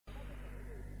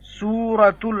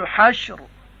سورة الحشر.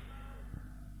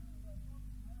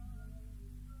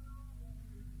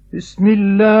 بسم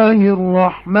الله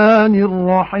الرحمن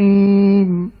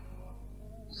الرحيم.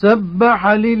 سبح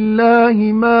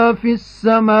لله ما في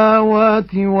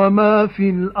السماوات وما في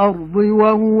الأرض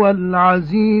وهو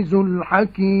العزيز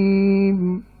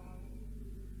الحكيم.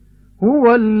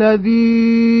 هو الذي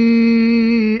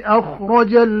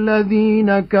أخرج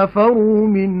الذين كفروا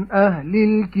من أهل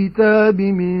الكتاب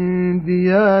من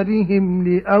ديارهم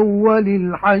لأول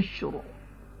الحشر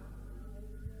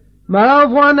ما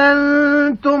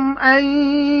ظننتم أن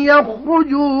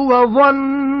يخرجوا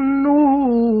وظنوا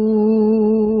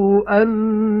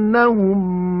أنهم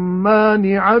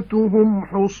مانعتهم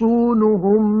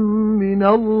حصونهم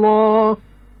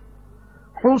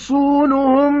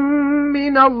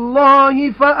من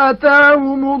الله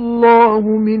فأتاهم الله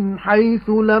من حيث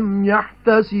لم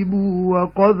يحتسبوا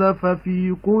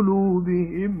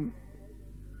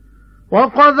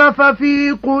وقذف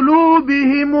في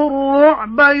قلوبهم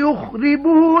الرعب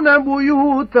يخربون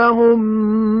بيوتهم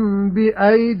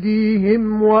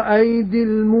بأيديهم وأيدي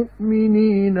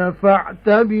المؤمنين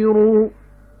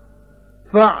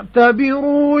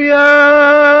فاعتبروا يا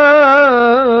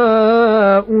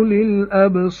أولي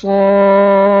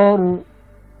الأبصار.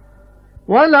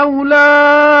 ولولا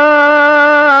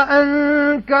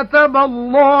أن كتب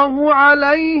الله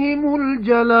عليهم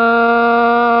الجلاء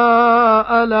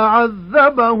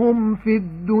لعذبهم في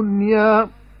الدنيا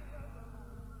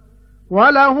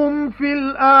ولهم في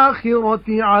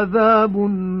الآخرة عذاب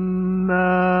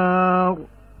النار.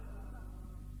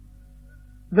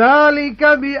 ذلك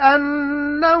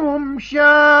بأنهم شاقوا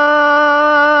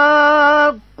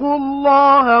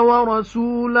الله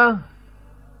ورسوله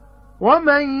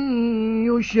ومن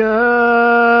يشاق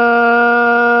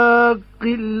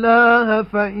الله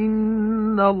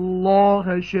فإن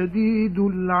الله شديد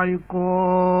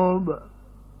العقاب.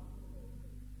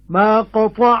 ما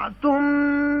قطعتم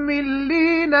من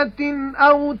لينة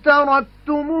أو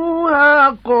تركتموها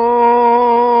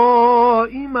قائمة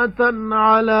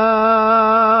على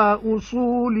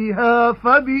أصولها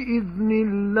فبإذن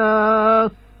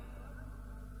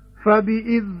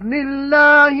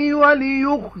الله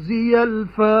وليخزي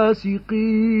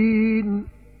الفاسقين.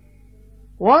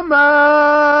 وما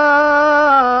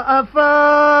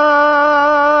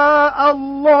أفاء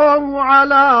الله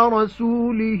على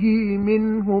رسوله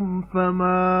منهم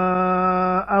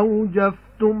فما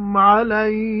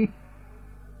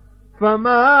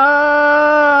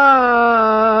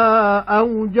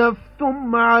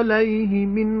أوجفتم عليه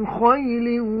من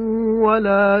خيل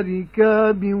ولا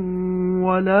ركاب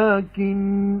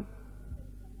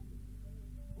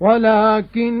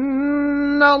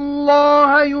ولكن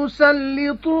الله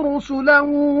يسلط رسله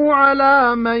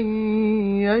على من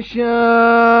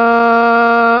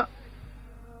يشاء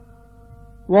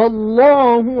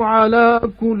والله على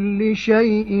كل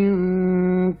شيء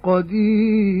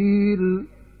قدير.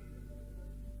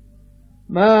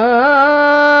 ما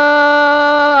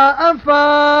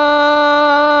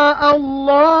أفاء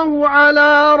الله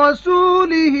على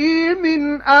رسوله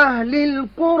من أهل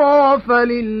القرى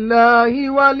فلله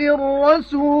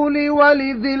وللرسول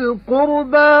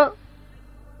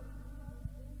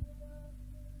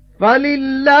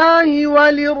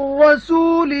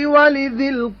ولذي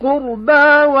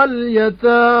القربى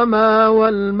واليتامى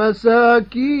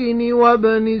والمساكين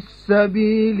وابن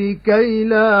السبيل كي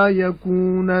لا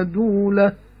يكون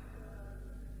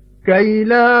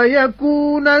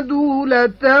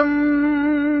دولة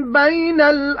بين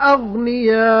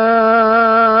الأغنياء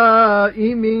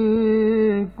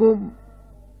منكم.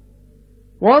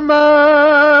 وما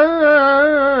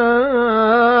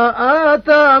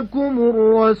آتاكم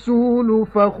الرسول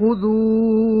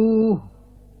فخذوه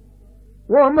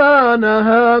وما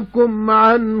نهاكم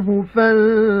عنه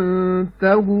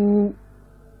فانتهوا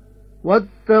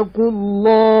واتقوا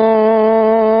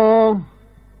الله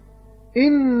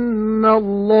إن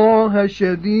الله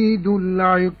شديد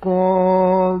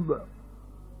العقاب.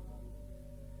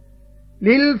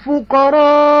 للفقراء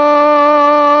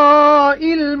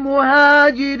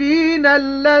المهاجرين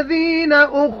الذين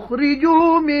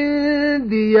أخرجوا من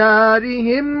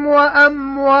ديارهم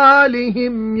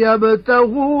وأموالهم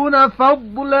يبتغون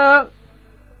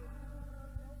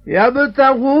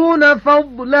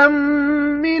فضلا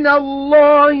من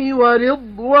الله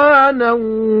ورضوانا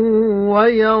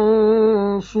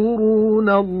وينصرون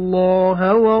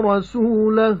الله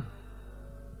ورسوله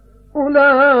أولئك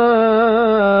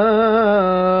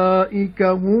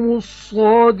هم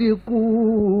الصادقون.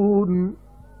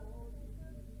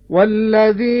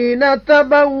 والذين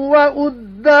تبوأوا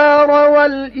الدار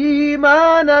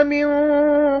والإيمان من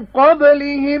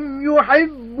قبلهم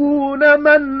يحبون يحبون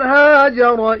من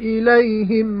هاجر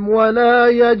إليهم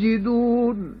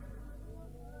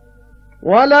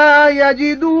ولا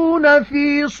يجدون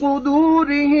في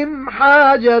صدورهم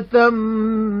حاجة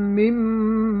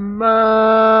مما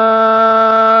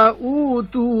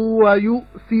أوتوا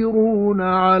ويؤثرون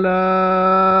على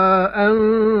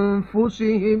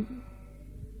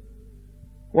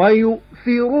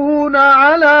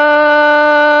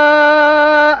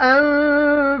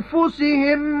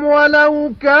أنفسهم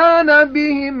ولو كان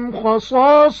بهم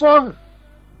خصاصة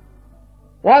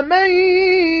ومن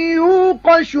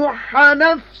يوق شح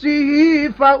نفسه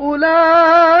فأولئك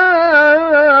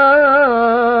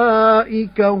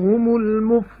هم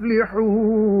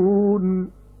المفلحون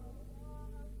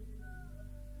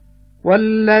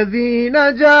والذين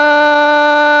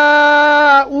جاءوا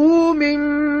من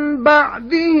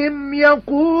بعدهم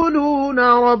يقولون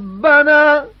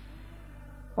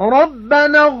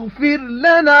ربنا اغفر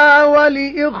لنا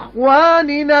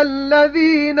ولإخواننا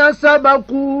الذين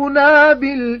سبقونا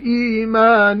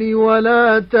بالإيمان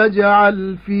ولا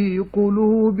تجعل في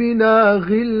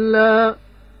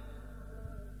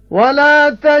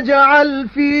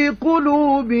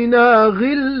قلوبنا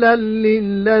غلا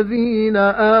للذين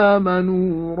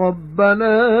آمنوا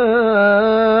ربنا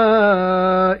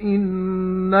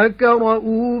إنك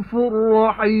رؤوف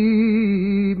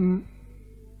رحيم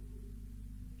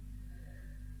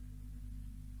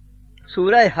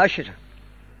सूरह हश्र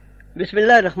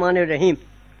बिस्मिल्लाहिर्रहमानिर्रहीम।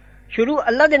 शुरू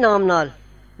अल्लाह दे नाम नाल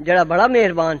जड़ा बड़ा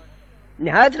मेहरबान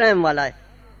निहायत रहम वाला है।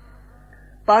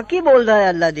 पाकी बोलदा है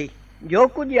अल्लाह दी जो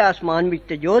कुछ आसमान विच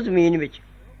ते जो जमीन विच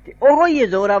ते ओहो ही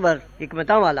जोरावर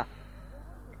हिकमतां वाला।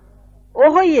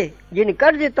 ओहो ही जिन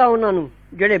कर दिता उन्हां नूं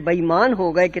ਜਿਹੜੇ ਬੇਈਮਾਨ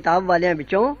ਹੋ ਗਏ ਕਿਤਾਬ ਵਾਲਿਆਂ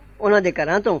ਵਿੱਚੋਂ ਉਹਨਾਂ ਦੇ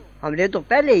ਘਰਾਂ ਤੋਂ ਹਮਲੇ ਤੋਂ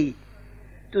ਪਹਿਲੇ ਹੀ।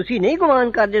 ਤੁਸੀਂ ਨਹੀਂ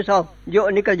ਗੁਮਾਨ ਕਰਦੇ ਸੋ ਜੋ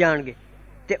ਨਿਕਲ ਜਾਣਗੇ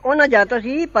ਤੇ ਉਹਨਾਂ ਜਾਤਾ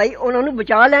ਸੀ ਭਾਈ ਉਹਨਾਂ ਨੂੰ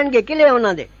ਬਚਾ ਲੈਣਗੇ ਕਿਲੇ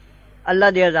ਉਹਨਾਂ ਦੇ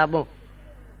ਅੱਲਾ ਦੇ ਅਜ਼ਾਬੋਂ।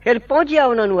 ਫਿਰ ਪਹੁੰਚਿਆ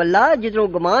ਉਹਨਾਂ ਨੂੰ ਅੱਲਾ ਜਿੱਧਰੋਂ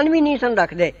ਗੁਮਾਨ ਵੀ ਨਹੀਂ ਸਨ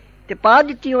ਰੱਖਦੇ ਤੇ ਪਾ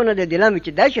ਦਿੱਤੀ ਉਹਨਾਂ ਦੇ ਦਿਲਾਂ ਵਿੱਚ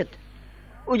ਦਹਿਸ਼ਤ।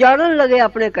 ਉਜਾੜਨ ਲਗੇ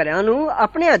ਆਪਣੇ ਘਰਾਂ ਨੂੰ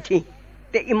ਆਪਣੇ ਹੱਥੀਂ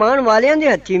ਤੇ ਈਮਾਨ ਵਾਲਿਆਂ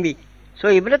ਦੇ ਹੱਥੀਂ ਵੀ। ਸੋ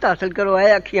ਇਬਰਤ ਹਾਸਲ ਕਰੋ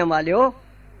ਐ ਅੱਖੀਆਂ ਵਾਲਿਓ।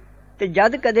 ਤੇ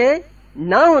ਜਦ ਕਦੇ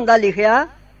ਨਾ ਹੁੰਦਾ ਲਿਖਿਆ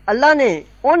ਅੱਲਾ ਨੇ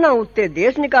ਉਹਨਾਂ ਉੱਤੇ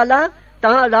ਦੇਸ਼ ਨਿਕਾਲਾ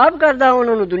ਤਾਂ ਅਜ਼ਾਬ ਕਰਦਾ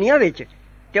ਉਹਨਾਂ ਨੂੰ ਦੁਨੀਆ ਵਿੱਚ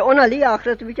ਤੇ ਉਹਨਾਂ ਲਈ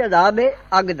ਆਖਰਤ ਵਿੱਚ ਅਜ਼ਾਬ ਹੈ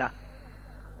ਅੱਗ ਦਾ।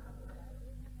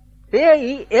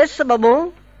 ਇਸ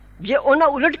ਸਬਬੋਂ ਜੇ ਉਹਨਾਂ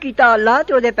ਉਲਟ ਕੀਤਾ ਅੱਲਾ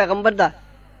ਤੇ ਉਹਦੇ ਪੈਗੰਬਰ ਦਾ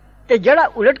ਤੇ ਜਿਹੜਾ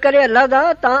ਉਲਟ ਕਰੇ ਅੱਲਾ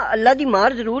ਦਾ ਤਾਂ ਅੱਲਾ ਦੀ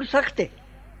ਮਾਰ ਜ਼ਰੂਰ ਸਖਤ ਹੈ।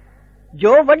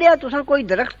 ਜੋ ਵੱਢਿਆ ਤੁਸਾਂ ਕੋਈ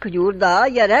ਦਰਖਤ ਖਜੂਰ ਦਾ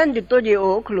ਜਾਂ ਰਹਿਣ ਦਿੱਤੋ ਜੇ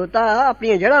ਉਹ ਖਲੋਤਾ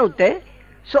ਆਪਣੀਆਂ ਜੜ੍ਹਾਂ ਉੱਤੇ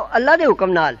ਸੋ ਅੱਲਾ ਦੇ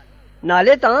ਹੁਕਮ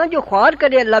ਨਾਲੇ ਤਾਂ ਜੋ ਖੁਆਰ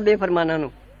ਕਰੇ ਅੱਲਾ ਬੇਫਰਮਾਨਾਂ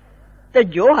ਨੂੰ ਤੇ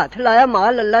ਜੋ ਹੱਥ ਲਾਇਆ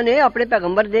ਮਾਲ ਅੱਲਾ ਨੇ ਆਪਣੇ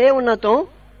ਪੈਗੰਬਰ ਦੇ ਉਹਨਾਂ ਤੋਂ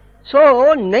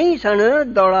ਸੋ ਨਹੀਂ ਸਨ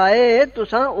ਦੌੜਾਏ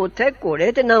ਤੁਸਾਂ ਉੱਥੇ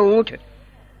ਘੋੜੇ ਤੇ ਨਾ ਊਂਠ।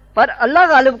 ਪਰ ਅੱਲਾ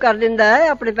ਗਾਲਿਬ ਕਰ ਦਿੰਦਾ ਹੈ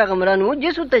ਆਪਣੇ ਪੈਗੰਬਰਾਂ ਨੂੰ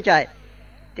ਜਿਸ ਉੱਤੇ ਚਾਹੇ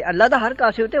ਤੇ ਅੱਲਾ ਦਾ ਹਰ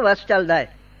ਕਾਸੇ ਉੱਤੇ ਵਸ ਚੱਲਦਾ ਹੈ।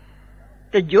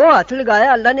 ਤੇ ਜੋ ਹੱਥ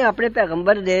ਲਗਾਇਆ ਅੱਲਾ ਨੇ ਆਪਣੇ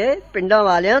ਪੈਗੰਬਰ ਦੇ ਪਿੰਡਾਂ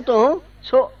ਵਾਲਿਆਂ ਤੋਂ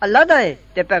ਸੋ ਅੱਲਾ ਦਾ ਹੈ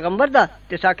ਤੇ ਪੈਗੰਬਰ ਦਾ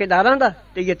ਤੇ ਸਾਕੇਦਾਰਾਂ ਦਾ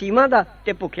ਤੇ ਯਤੀਮਾਂ ਦਾ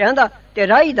ਤੇ ਭੁੱਖਿਆਂ ਦਾ ਤੇ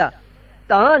ਰਾਹੀ ਦਾ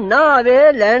ਤਾਂ ਨਾ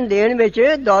ਆਵੇ ਲੈਣ ਦੇਣ ਵਿੱਚ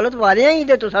ਦੌਲਤ ਵਾਲਿਆਂ ਹੀ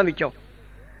ਦੇ ਤੁਸਾਂ ਵਿੱਚੋਂ।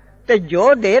 ਤੇ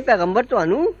ਜੋ ਦੇ ਪੈਗੰਬਰ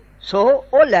ਤੁਹਾਨੂੰ ਸੋ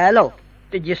ਉਹ ਲੈ ਲਓ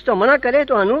ਤੇ ਜਿਸ ਤੋਂ ਮਨਾ ਕਰੇ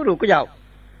ਤੁਹਾਨੂੰ ਰੁਕ ਜਾਓ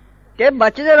ਤੇ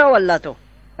ਬਚਦੇ ਰਹੋ ਅੱਲਾ ਤੋਂ।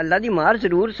 ਅੱਲਾ ਦੀ ਮਾਰ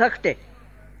ਜ਼ਰੂਰ ਸਖਤ ਹੈ।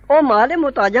 ਉਹ ਮਾਲ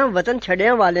ਮੁਤਾਜਾਂ ਵਤਨ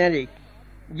ਛੱਡਿਆਂ ਵਾਲਿਆਂ ਲਈ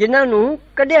ਜਿਨ੍ਹਾਂ ਨੂੰ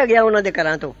ਕੱਢਿਆ ਗਿਆ ਉਹਨਾਂ ਦੇ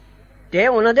ਘਰਾਂ ਤੋਂ ਤੇ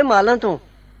ਉਹਨਾਂ ਦੇ ਮਾਲਾਂ ਤੋਂ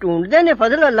ਢੂੰਡਦੇ ਨੇ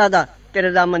ਫਜ਼ਲ ਅੱਲਾ ਦਾ ਤੇ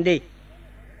ਰਜ਼ਾਮੰਦੀ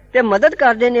ਤੇ ਮਦਦ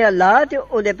ਕਰਦੇ ਨੇ ਅੱਲਾ ਤੇ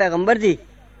ਉਹਦੇ ਪੈਗੰਬਰ ਦੀ।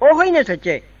 ਉਹੋ ਹੀ ਨੇ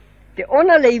ਸੱਚੇ ਤੇ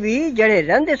ਉਹਨਾਂ ਲਈ ਵੀ ਜਿਹੜੇ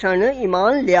ਰਹਿੰਦੇ ਸਨ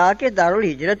ਈਮਾਨ ਲਿਆ ਕੇ ਦਾਰੁਲ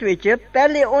ਹਿਜਰਤ ਵਿੱਚ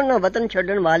ਪਹਿਲੇ ਉਹਨਾਂ ਵਤਨ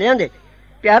ਛੱਡਣ ਵਾਲਿਆਂ ਦੇ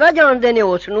ਪਿਆਰਾ ਜਾਣਦੇ ਨੇ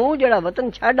ਉਸ ਨੂੰ ਜਿਹੜਾ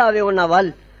ਵਤਨ ਛੱਡ ਆਵੇ ਉਹਨਾਂ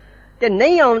ਵੱਲ ਤੇ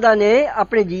ਨਹੀਂ ਆਉਂਦਾ ਨੇ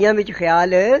ਆਪਣੇ ਜੀਆਂ ਵਿੱਚ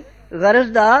ਖਿਆਲ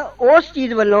ਗਰਜ਼ ਦਾ ਉਸ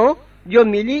ਚੀਜ਼ ਵੱਲੋਂ ਜੋ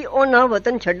ਮਿਲੀ ਉਹਨਾਂ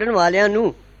ਵਤਨ ਛੱਡਣ ਵਾਲਿਆਂ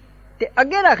ਨੂੰ ਤੇ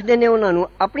ਅੱਗੇ ਰੱਖਦੇ ਨੇ ਉਹਨਾਂ ਨੂੰ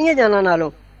ਆਪਣੀਆਂ ਜਾਨਾਂ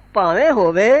ਨਾਲੋਂ ਭਾਵੇਂ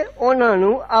ਹੋਵੇ ਉਹਨਾਂ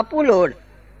ਨੂੰ ਆਪੂ ਲੋੜ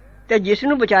ਤੇ ਜਿਸ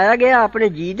ਨੂੰ ਬਚਾਇਆ ਗਿਆ ਆਪਣੇ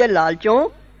ਜੀ ਦੇ ਲਾਲਚੋਂ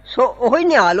ਸੋ ਉਹ ਹੀ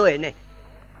ਨਿਹਾਲ ਹੋਏ ਨੇ।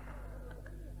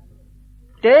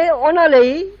 ਤੇ ਉਹਨਾਂ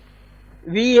ਲਈ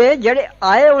ਵੀ ਇਹ ਜਿਹੜੇ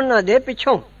ਆਏ ਉਹਨਾਂ ਦੇ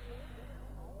ਪਿੱਛੋਂ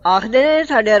ਆਖਦੇ ਨੇ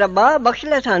ਸਾਡੇ ਰੱਬਾ ਬਖਸ਼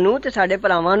ਲੈ ਸਾਨੂੰ ਤੇ ਸਾਡੇ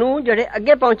ਭਰਾਵਾਂ ਨੂੰ ਜਿਹੜੇ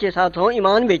ਅੱਗੇ ਪਹੁੰਚੇ ਸਾਥੋਂ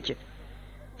ਈਮਾਨ ਵਿੱਚ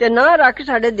ਤੇ ਨਾ ਰੱਖ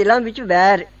ਸਾਡੇ ਦਿਲਾਂ ਵਿੱਚ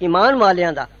ਵੈਰ ਈਮਾਨ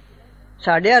ਵਾਲਿਆਂ ਦਾ।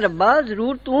 ਸਾਡੇ ਰੱਬਾ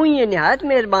ਜ਼ਰੂਰ ਤੂੰ ਹੀ ਹੈ ਨਿਹਾਇਤ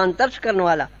ਮਿਹਰਬਾਨ ਤਰਸ ਕਰਨ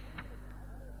ਵਾਲਾ।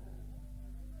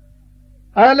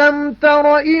 أَلَمْ تَرَ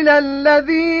إِلَى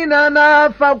الَّذِينَ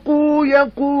نَافَقُوا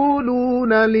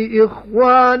يَقُولُونَ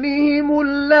لِإِخْوَانِهِمُ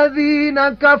الَّذِينَ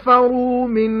كَفَرُوا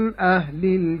مِنْ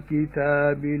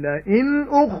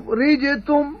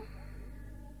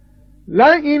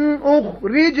لئن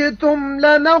أخرجتم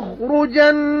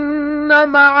لنخرجن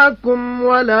معكم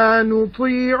ولا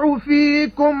نطيع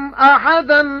فيكم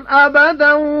أحدا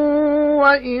أبدا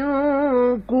وإن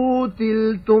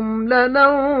قوتلتم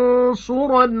لننصرنكم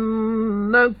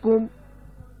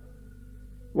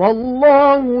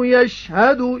والله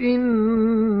يشهد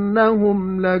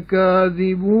إنهم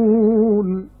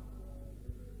لكاذبون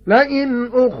لئن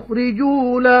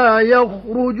أخرجوا لا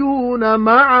يخرجون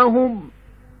معهم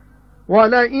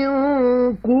وَلَئِن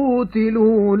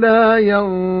قُوتِلُوا لَا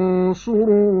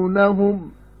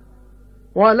يَنصُرُونَهُمْ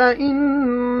وَلَئِن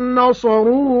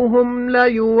نَّصَرُوهُمْ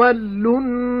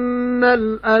لَيُوَلُّنَّ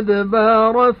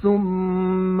الْأَدْبَارَ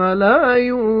ثُمَّ لَا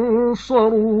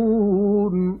يُنصَرُونَ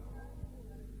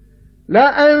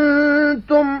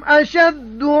لَأَنتُمْ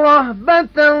أَشَدُّ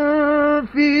رَهْبَةً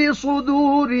فِي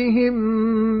صُدُورِهِم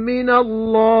مِّنَ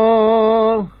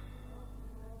اللَّهِ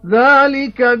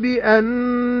ذَلِكَ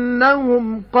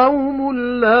بِأَنَّهُمْ قَوْمٌ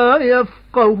لَّا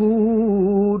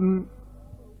يَفْقَهُونَ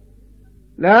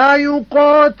لَا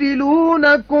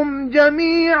يُقَاتِلُونَكُمْ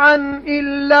جَمِيعًا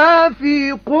إِلَّا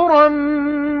فِي قُرًى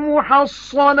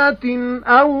مُحَصَّنَةٍ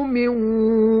أَوْ مِنْ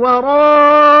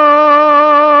وَرَاءِ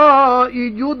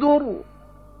جُدُرٍ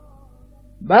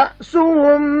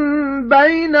بَأْسُهُمْ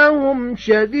بَيْنَهُمْ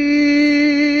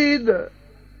شَدِيدٌ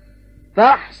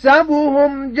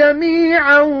تَحْسَبُهُمْ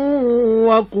جَمِيعًا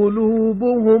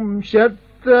وَقُلُوبُهُمْ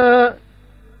شَتَّى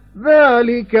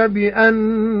ذَلِكَ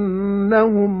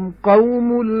بِأَنَّهُمْ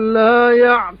قَوْمٌ لَّا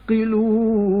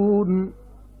يَعْقِلُونَ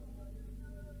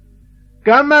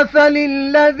كَمَثَلِ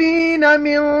الَّذِينَ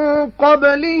مِن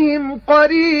قَبْلِهِمْ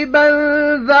قَرِيبًا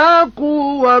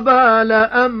ذَاقُوا وَبَالَ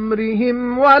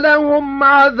أَمْرِهِمْ وَلَهُمْ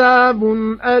عَذَابٌ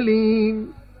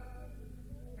أَلِيمٌ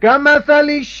كَمَثَلِ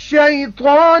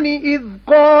الشَّيْطَانِ إِذْ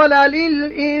قَالَ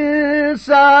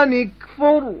لِلْإِنسَانِ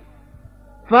اكْفُرْ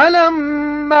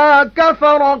فَلَمَّا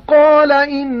كَفَرَ قَالَ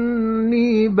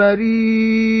إِنِّي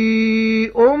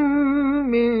بَرِيءٌ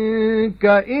مِنْكَ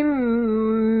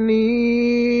إِنِّي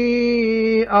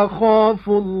أَخَافُ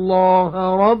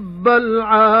اللَّهَ رَبَّ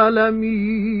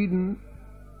الْعَالَمِينَ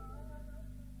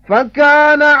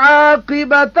فَكَانَ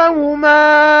عَاقِبَتَهُمَا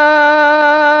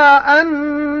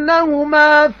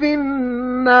أَنَّهُمَا فِي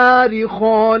النَّارِ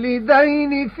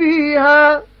خَالِدَيْنِ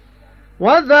فِيهَا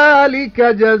وَذَلِكَ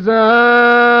جَزَاءُ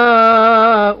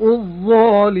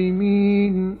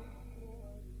الظَّالِمِينَ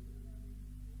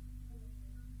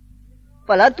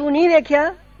ਭਲਾ ਤੂੰ ਨਹੀਂ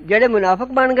ਵੇਖਿਆ ਜਿਹੜੇ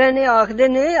ਮੁਨਾਫਿਕ ਬਣ ਗਏ ਨੇ ਆਖਦੇ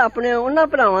ਨੇ ਆਪਣੇ ਉਹਨਾਂ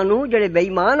ਭਰਾਵਾਂ ਨੂੰ ਜਿਹੜੇ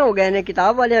ਬੇਈਮਾਨ ਹੋ ਗਏ ਨੇ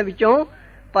ਕਿਤਾਬ ਵਾਲਿਆਂ ਵਿੱਚੋਂ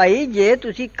ਭਾਈ ਜੇ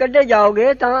ਤੁਸੀਂ ਕੱਢੇ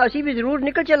ਜਾਓਗੇ ਤਾਂ ਅਸੀਂ ਵੀ ਜ਼ਰੂਰ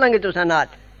ਨਿਕਲ ਚੱਲਾਂਗੇ ਤੁਸਾਂ ਨਾਲ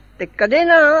ਤੇ ਕਦੇ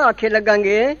ਨਾ ਆਖੇ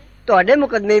ਲੱਗਾਂਗੇ ਤੁਹਾਡੇ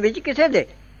ਮੁਕੱਦਮੇ ਵਿੱਚ ਕਿਸੇ ਦੇ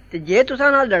ਤੇ ਜੇ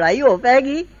ਤੁਸਾਂ ਨਾਲ ਲੜਾਈ ਹੋ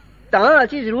ਪੈਗੀ ਤਾਂ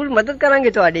ਅਸੀਂ ਜ਼ਰੂਰ ਮਦਦ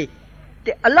ਕਰਾਂਗੇ ਤੁਹਾਡੀ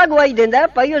ਤੇ ਅੱਲਾ ਗਵਾਹੀ ਦਿੰਦਾ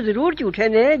ਭਾਈ ਉਹ ਜ਼ਰੂਰ ਝੂਠੇ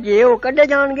ਨੇ ਜੇ ਉਹ ਕੱਢੇ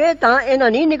ਜਾਣਗੇ ਤਾਂ ਇਹਨਾਂ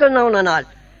ਨਹੀਂ ਨਿਕਲਣਾ ਉਹਨਾਂ ਨਾਲ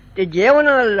ਤੇ ਜੇ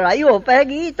ਉਹਨਾਂ ਨਾਲ ਲੜਾਈ ਹੋ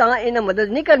ਪੈਗੀ ਤਾਂ ਇਹਨਾਂ ਮਦਦ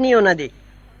ਨਹੀਂ ਕਰਨੀ ਉਹਨਾਂ ਦੀ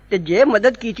ਤੇ ਜੇ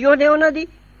ਮਦਦ ਕੀਤੀ ਉਹਨੇ ਉਹਨਾਂ ਦੀ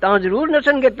ਤਾਂ ਜ਼ਰੂਰ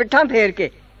ਨਸਣਗੇ ਪਿੱਠਾਂ ਫੇਰ ਕੇ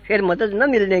ਫਿਰ ਮਦਦ ਨਾ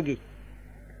ਮਿਲਣੇਗੀ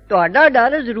ਤੁਹਾਡਾ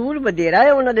ਡਰ ਜ਼ਰੂਰ ਵਧੇਰਾ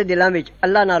ਹੈ ਉਹਨਾਂ ਦੇ ਦਿਲਾਂ ਵਿੱਚ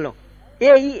ਅੱਲਾ ਨਾਲੋਂ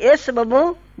ਇਹ ਹੀ ਇਸ ਸਬਬੋਂ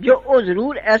ਜੋ ਉਹ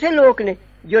ਜ਼ਰੂਰ ਐਸੇ ਲੋਕ ਨੇ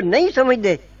ਜੋ ਨਹੀਂ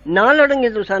ਸਮਝਦੇ ਨਾ ਲੜਨਗੇ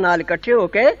ਤੁਸਾਂ ਨਾਲ ਇਕੱਠੇ ਹੋ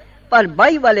ਕੇ ਪਰ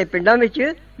ਬਾਈ ਵਾਲੇ ਪਿੰਡਾਂ ਵਿੱਚ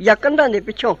ਜਾਂ ਕੰਧਾਂ ਦੇ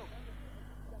ਪਿੱਛੋਂ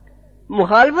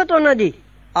ਮੁਖਾਲਫਤ ਉਹਨਾਂ ਦੀ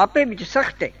ਆਪੇ ਵਿੱਚ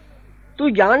ਸਖਤ ਹੈ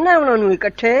ਤੂੰ ਜਾਣਨਾ ਉਹਨਾਂ ਨੂੰ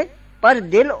ਇਕੱਠੇ ਪਰ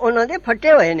ਦਿਲ ਉਹਨਾਂ ਦੇ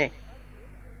ਫੱਟੇ ਹੋਏ ਨੇ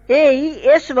ਇਹ ਹੀ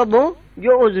ਇਸ ਸਬਬੋਂ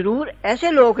ਜੋ ਉਹ ਜ਼ਰੂਰ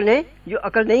ਐਸੇ ਲੋਕ ਨੇ ਜੋ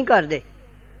ਅਕਲ ਨਹੀਂ ਕਰਦੇ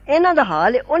ਇਹਨਾਂ ਦਾ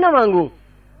ਹਾਲ ਹੈ ਉਹਨਾਂ ਵਾਂਗੂ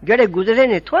ਜਿਹੜੇ ਗੁਜ਼ਰੇ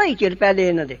ਨੇ ਥੋੜਾ ਹੀ ਚਿਰ ਪਹਿਲੇ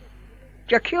ਇਹਨਾਂ ਦੇ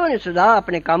ਚੱਖਿਓ ਨੇ ਸਦਾ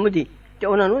ਆਪਣੇ ਕੰਮ ਦੀ ਤੇ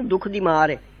ਉਹਨਾਂ ਨੂੰ ਦੁੱਖ ਦੀ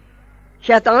ਮਾਰ ਹੈ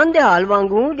ਸ਼ੈਤਾਨ ਦੇ ਹਾਲ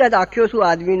ਵਾਂਗੂ ਜਦ ਆਖਿਓ ਸੂ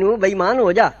ਆਦਮੀ ਨੂੰ ਬੇਈਮਾਨ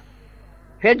ਹੋ ਜਾ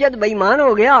ਫਿਰ ਜਦ ਬੇਈਮਾਨ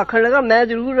ਹੋ ਗਿਆ ਆਖਣ ਲੱਗਾ ਮੈਂ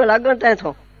ਜ਼ਰੂਰ ਅਲੱਗ ਹਾਂ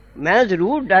ਤੈਥੋਂ ਮੈਂ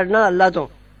ਜ਼ਰੂਰ ਡਰਨਾ ਅੱਲਾ ਤੋਂ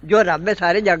ਜੋ ਰੱਬ ਹੈ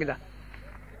ਸਾਰੇ ਜੱਗ ਦਾ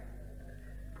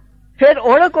ਫਿਰ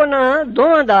ਔੜਕ ਉਹਨਾਂ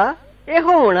ਦੋਵਾਂ ਦਾ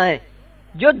ਇਹੋ ਹੋਣਾ ਹੈ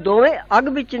ਜੋ ਦੋਵੇਂ ਅੱਗ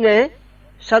ਵਿੱਚ ਨੇ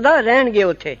ਸਦਾ ਰਹਿਣਗੇ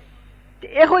ਉੱਥੇ ਤੇ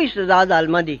ਇਹੋ ਹੀ ਸਜ਼ਾ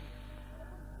ਜ਼ਾਲਮਾਂ ਦੀ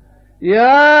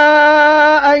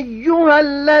يَا أَيُّهَا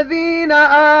الَّذِينَ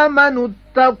آمَنُوا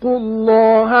اتَّقُوا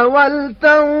اللَّهَ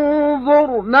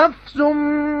وَلْتَنظُرْ نَفْسٌ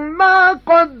مَا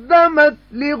قَدَّمَتْ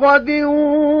لِغَدٍ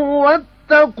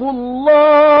وَاتَّقُوا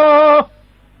اللَّهَ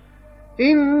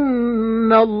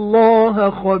إِنَّ اللَّهَ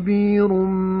خَبِيرٌ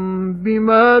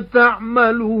بِمَا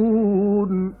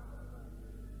تَعْمَلُونَ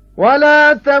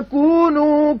وَلَا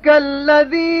تَكُونُوا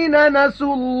كَالَّذِينَ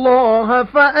نَسُوا اللَّهَ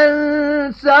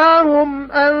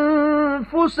فَأَنسَاهُمْ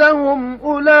أَنفُسَهُمْ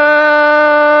أُولَئِكَ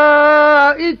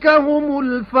هُمُ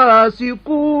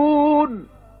الْفَاسِقُونَ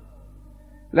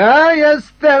لَا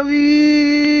يَسْتَوِي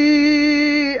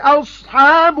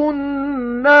أَصْحَابُ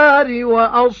النَّارِ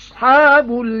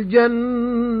وَأَصْحَابُ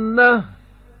الْجَنَّةِ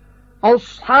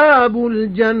أصحاب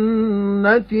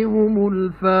الجنة هم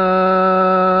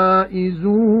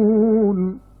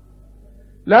الفائزون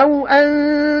لو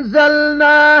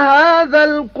أنزلنا هذا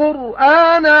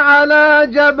القرآن على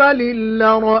جبل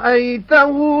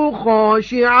لرأيته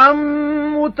خاشعا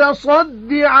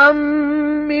متصدعا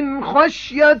من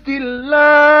خشية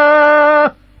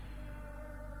الله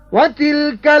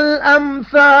وتلك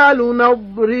الأمثال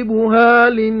نضربها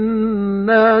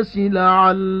للناس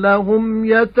لعلهم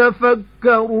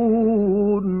يتفكرون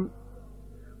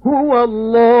هو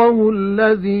الله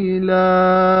الذي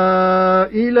لا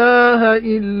إله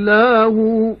إلا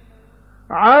هو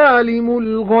عالم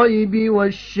الغيب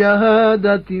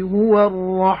والشهادة هو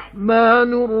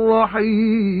الرحمن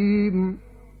الرحيم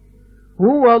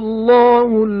هو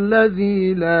الله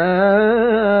الذي لا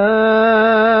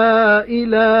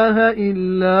إله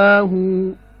إلا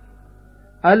هو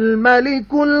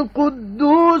الملك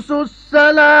القدوس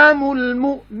السلام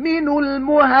المؤمن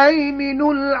المهيمن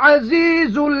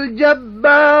العزيز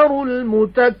الجبار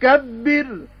المتكبر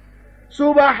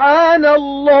سبحان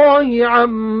الله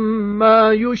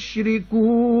عما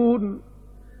يشركون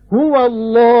هو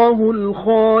الله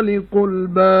الخالق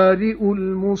البارئ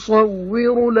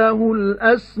المصور له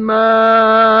الأسماء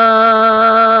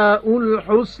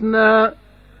الحسنى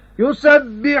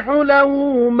يسبح له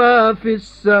ما في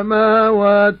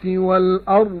السماوات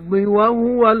والأرض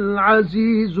وهو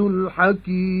العزيز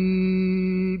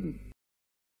الحكيم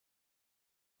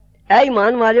ऐ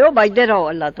ईमान वालिओ बचदे रहो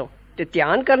अल्लाह तो ते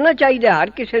ध्यान करना चाहिए हर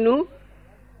किसी नू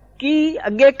कि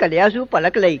अगे घलिया सू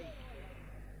भलक लई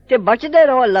ते बचदे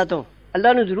रहो अल्लाह तो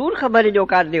अल्लाह नू जरूर खबर है जो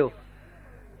कर दिओ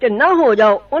ते ना हो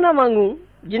जाओ उन्हां वांगू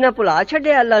जिन्हां भुला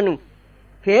छड्डिया अल्लाह नू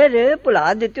फिर भुला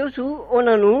दित्ते सू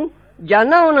उन्हां नू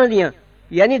जाना उन्हां दियां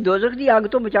यानी दोज़ख दी आग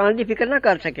तो बचाने दी फिक्र ना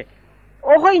कर सके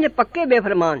ओहो ही ने पक्के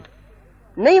बेफरमान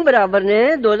नहीं बराबर ने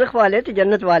दोज़ख वाले ते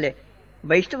जन्नत वाले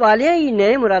बहिश्त वाले ही ने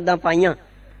मुरादां पाईयां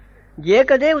जे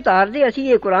कदे उतारदे असीं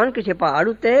ये कुरान किसे पहाड़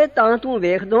उत्ते तां तूं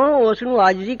वेखदो उस नूं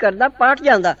आजिज़ी करदा पट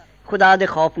जांदा खुदा दे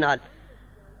खौफ नाल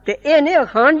ते एह ने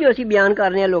अखान जो असीं बयान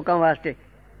कर रहे हां लोकां वास्ते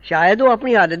शायद वो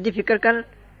अपनी हालत दी फिक्र करन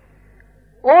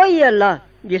ओ ही अल्लाह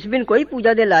जिस बिन कोई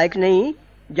पूजा दे लायक नहीं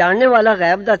जानने वाला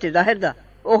गैब दा ते ज़ाहिर दा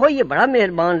ओहो ही बड़ा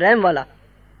मेहरबान रहम वाला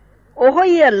ओहो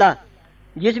ही अल्लाह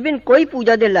जिस बिन कोई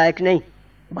पूजा दे लायक नहीं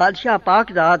बादशाह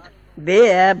पाक ज़ात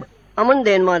बेऐब अमन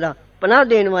देन वाला पनाह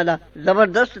देन वाला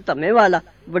जबरदस्त धम्मे वाला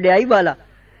वड्याई वाला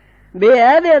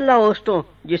बेऐब है अल्लाह उस तो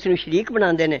जिसनूं शरीक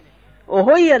बनांदे ने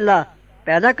ओहो ही अल्लाह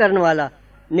पैदा करन वाला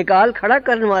निकाल खड़ा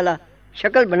करन वाला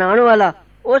शक्ल बनाण वाला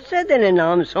उसे दे ने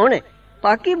नाम सोहणे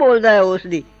पाकी बोलदा है उस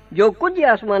दी जो कुछ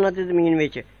आसमानां ते ज़मीन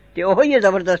विच ते ओहो ही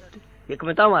जबरदस्त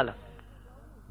हिकमतां वाला